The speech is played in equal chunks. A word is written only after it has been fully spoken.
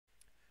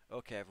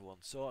Okay, everyone.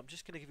 So I'm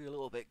just going to give you a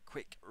little bit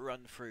quick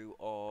run through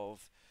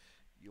of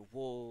your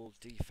wall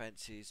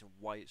defenses and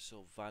why it's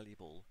so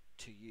valuable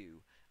to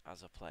you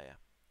as a player.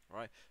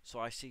 Right? So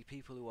I see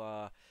people who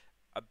are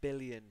a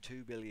billion,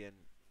 2 billion,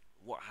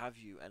 what have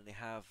you, and they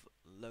have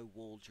low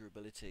wall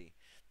durability.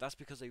 That's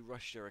because they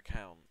rush their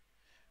account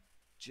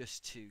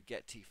just to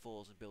get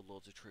T4s and build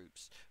loads of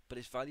troops. But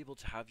it's valuable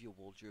to have your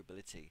wall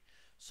durability.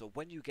 So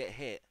when you get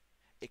hit,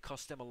 it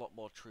costs them a lot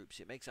more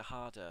troops. It makes it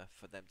harder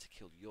for them to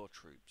kill your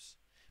troops.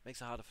 It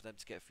makes it harder for them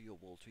to get through your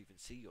wall to even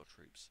see your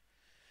troops.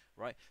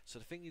 Right? So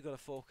the thing you've got to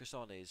focus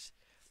on is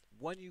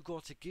when you go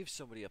to give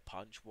somebody a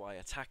punch while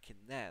attacking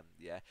them,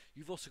 yeah,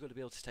 you've also got to be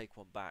able to take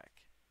one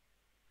back.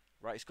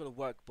 Right? It's got to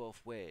work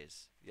both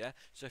ways. Yeah?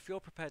 So if you're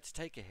prepared to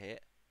take a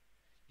hit,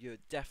 you're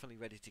definitely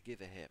ready to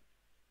give a hit.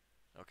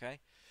 Okay,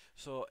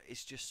 so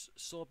it's just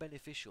so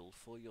beneficial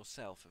for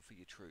yourself and for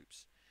your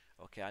troops.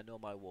 Okay, I know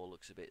my wall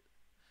looks a bit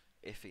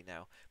iffy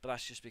now, but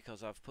that's just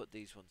because I've put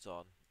these ones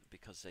on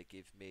because they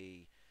give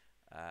me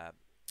um,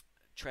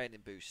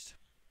 training boost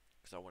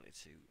because I wanted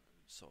to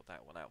sort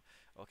that one out.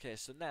 Okay,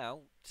 so now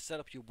to set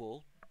up your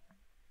wall,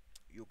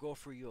 you'll go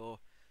through your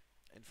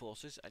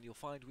enforcers and you'll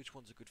find which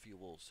ones are good for your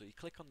wall. So you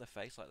click on the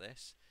face like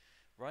this,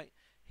 right?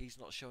 He's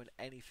not showing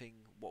anything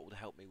what would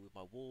help me with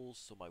my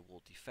walls, so my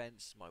wall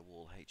defense, my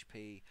wall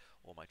HP,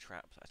 or my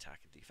trap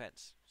attack and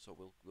defense. So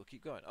we'll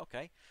keep going.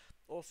 Okay,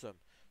 awesome.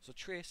 So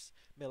Tris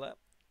Miller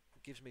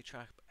gives me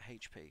trap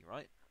HP,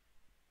 right?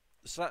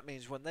 So that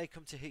means when they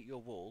come to hit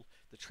your wall,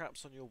 the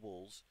traps on your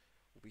walls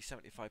will be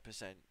 75%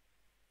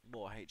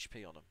 more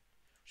HP on them,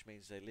 which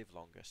means they live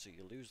longer. So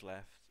you lose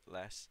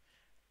less,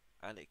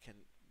 and it can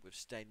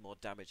withstand more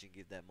damage and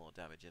give them more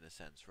damage in a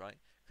sense, right?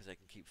 Because they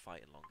can keep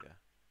fighting longer.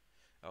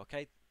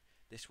 Okay,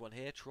 this one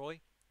here, Troy,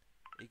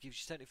 it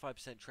gives you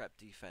 75% trap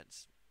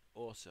defense.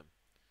 Awesome.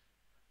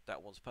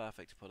 That one's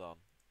perfect to put on.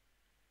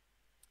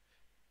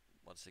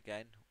 Once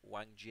again,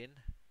 Wang Jin,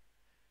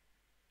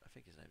 I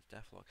think his name's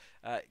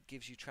Deathlock,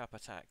 gives you trap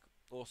attack.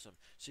 Awesome.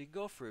 So you can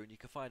go through and you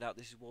can find out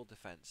this is wall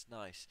defense.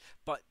 Nice.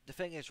 But the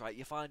thing is, right,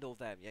 you find all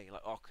them. Yeah, you're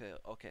like,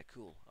 okay,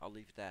 cool. I'll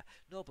leave it there.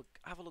 No, but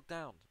have a look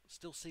down.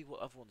 Still see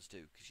what other ones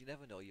do. Because you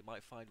never know. You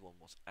might find one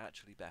what's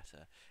actually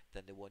better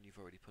than the one you've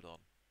already put on.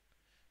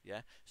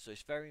 Yeah? So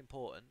it's very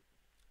important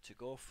to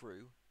go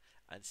through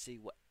and see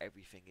what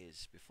everything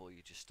is before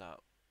you just start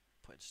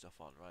putting stuff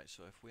on, right?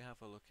 So if we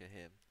have a look at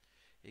him,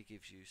 he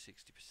gives you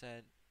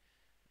 60%.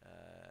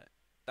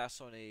 That's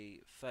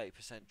only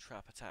 30%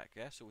 trap attack,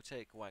 yeah? So we'll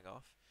take Wang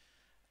off.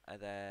 And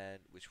then,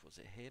 which was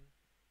it, him?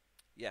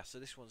 Yeah, so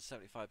this one's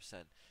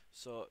 75%.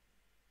 So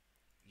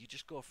you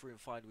just go through and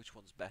find which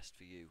one's best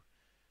for you.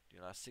 You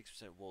know, that's 6%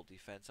 wall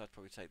defense. I'd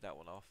probably take that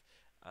one off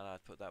and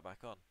I'd put that back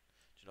on.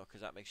 You know,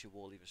 because that makes your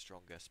wall even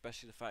stronger.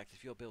 Especially the fact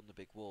if you're building a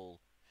big wall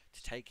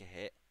to take a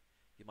hit,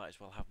 you might as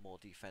well have more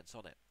defense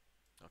on it.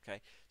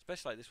 Okay,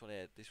 especially like this one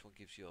here. This one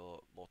gives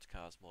your mortar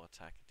cars more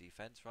attack and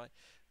defense, right?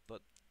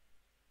 But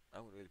I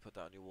wouldn't really put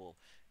that on your wall.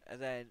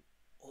 And then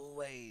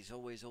always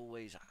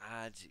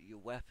add your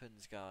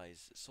weapons,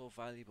 guys. It's so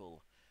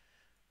valuable.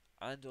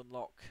 And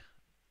unlock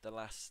the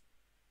last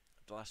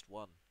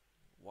one.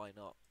 Why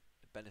not?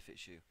 It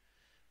benefits you.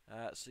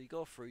 So you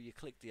go through, you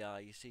click the eye,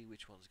 you see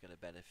which one's going to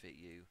benefit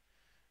you,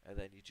 and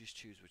then you just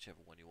choose whichever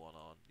one you want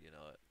on. You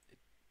know,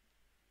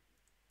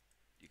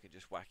 you can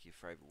just whack your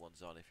favourite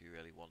ones on if you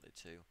really wanted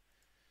to.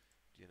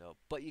 You know,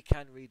 but you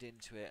can read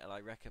into it, and I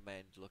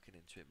recommend looking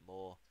into it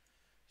more,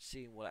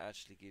 seeing what it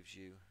actually gives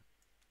you.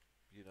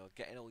 You know,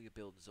 getting all your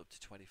buildings up to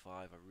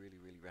 25, I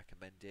really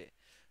recommend it.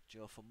 Do you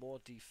know, for more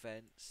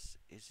defense,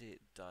 is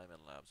it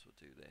Diamond Labs will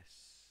do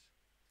this?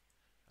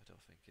 I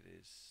don't think it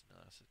is. No,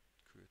 it's a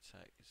crew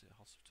attack. Is it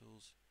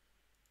hospitals?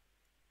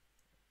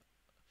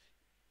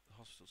 The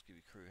hospitals give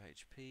you crew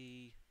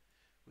HP.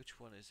 Which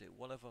one is it?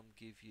 One of them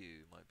give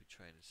you, might be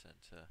training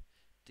center,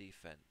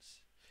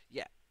 defense.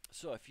 Yeah,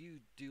 so if you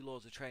do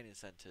loads of training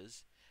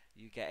centers,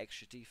 you get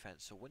extra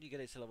defense. So when you get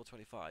it to level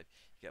 25,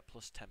 you get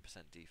plus 10%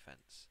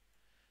 defense.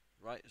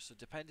 Right, so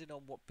depending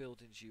on what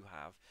buildings you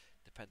have,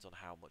 depends on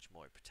how much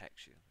more it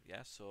protects you.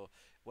 Yeah, so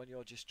when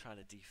you're just trying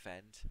to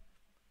defend,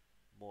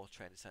 more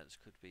training centers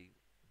could be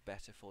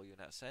better for you in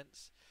that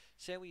sense.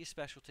 Same with your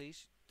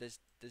specialties. There's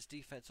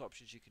defense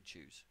options you can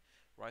choose.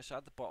 Right, so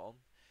at the bottom,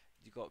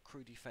 you've got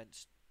crew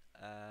defense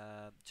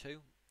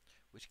 2,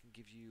 which can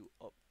give you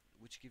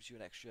which gives you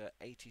an extra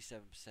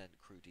 87%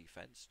 crew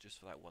defense just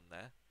for that one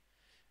there.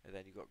 And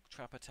then you've got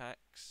trap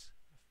attacks.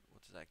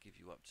 What does that give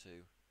you up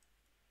to?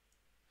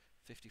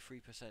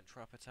 53%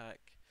 trap attack,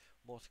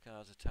 mortar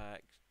cars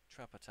attack,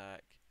 trap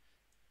attack.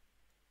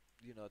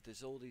 You know,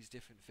 there's all these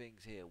different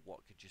things here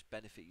what can just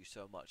benefit you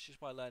so much just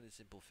by learning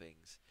simple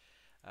things.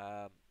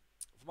 For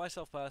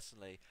myself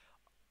personally,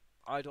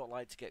 I don't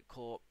like to get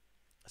caught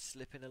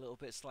slipping a little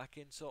bit,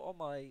 slacking. So on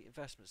my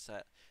investment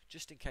set,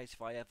 just in case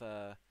if I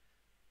ever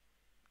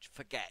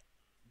forget,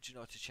 you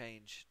know, to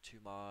change to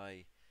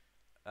my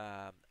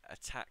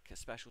attack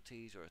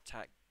specialties or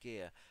attack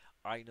gear,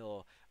 I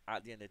know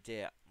at the end of the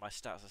day my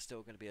stats are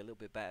still going to be a little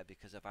bit better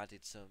because I've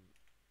added some,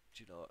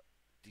 you know,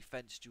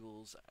 defense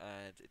jewels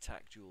and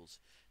attack jewels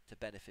to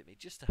benefit me,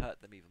 just to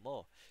hurt them even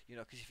more. You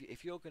know, because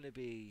if you're going to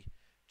be,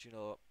 you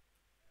know,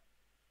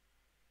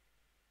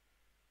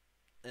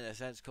 in a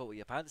sense, caught with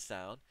your pants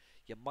down,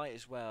 you might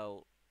as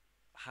well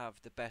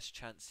have the best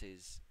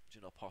chances,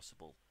 you know,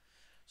 possible.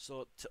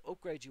 So to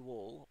upgrade your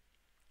wall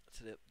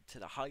to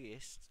the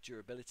highest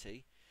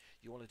durability,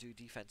 you want to do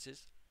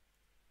defenses.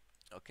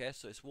 Okay,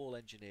 so it's wall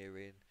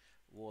engineering,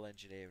 wall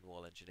engineering,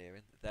 wall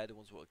engineering. They're the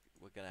ones what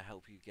we're going to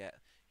help you get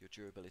your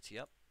durability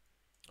up.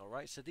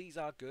 Alright, so these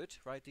are good,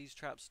 right? These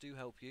traps do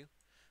help you.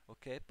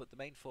 Okay, but the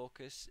main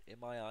focus, in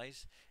my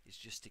eyes, is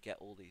just to get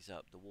all these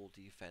up. The wall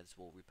defense,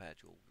 wall repair,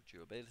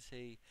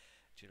 durability,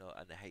 you know,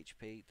 and the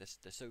HP.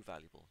 They're so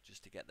valuable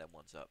just to get them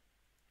ones up.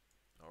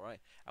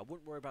 Alright, I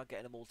wouldn't worry about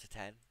getting them all to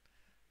 10.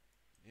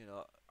 You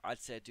know,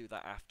 I'd say do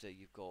that after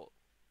you've got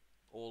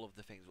all of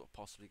the things that are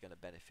possibly going to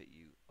benefit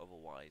you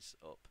otherwise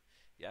up.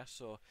 Yeah,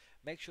 so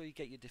make sure you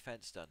get your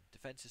defense done.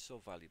 Defense is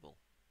so valuable.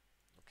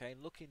 Okay,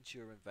 look into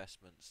your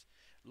investments,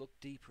 look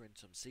deeper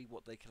into them, see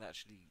what they can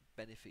actually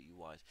benefit you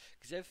wise,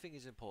 because everything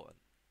is important.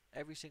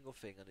 Every single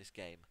thing on this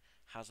game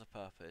has a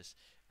purpose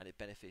and it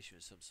benefits you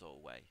in some sort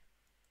of way.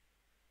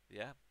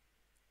 Yeah,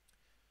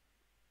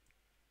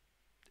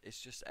 it's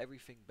just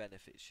everything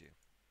benefits you.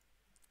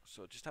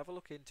 So just have a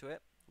look into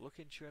it, look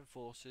into your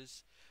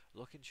enforcers,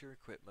 look into your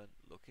equipment,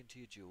 look into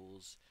your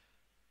jewels,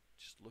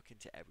 just look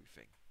into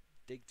everything.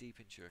 Dig deep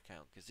into your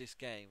account, because this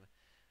game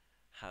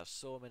has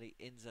so many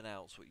ins and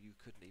outs what you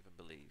couldn't even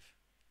believe.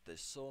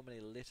 There's so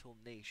many little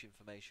niche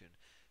information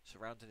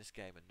surrounding this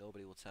game and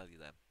nobody will tell you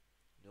them.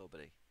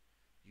 Nobody.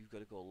 You've got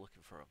to go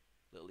looking for them.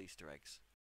 Little Easter eggs.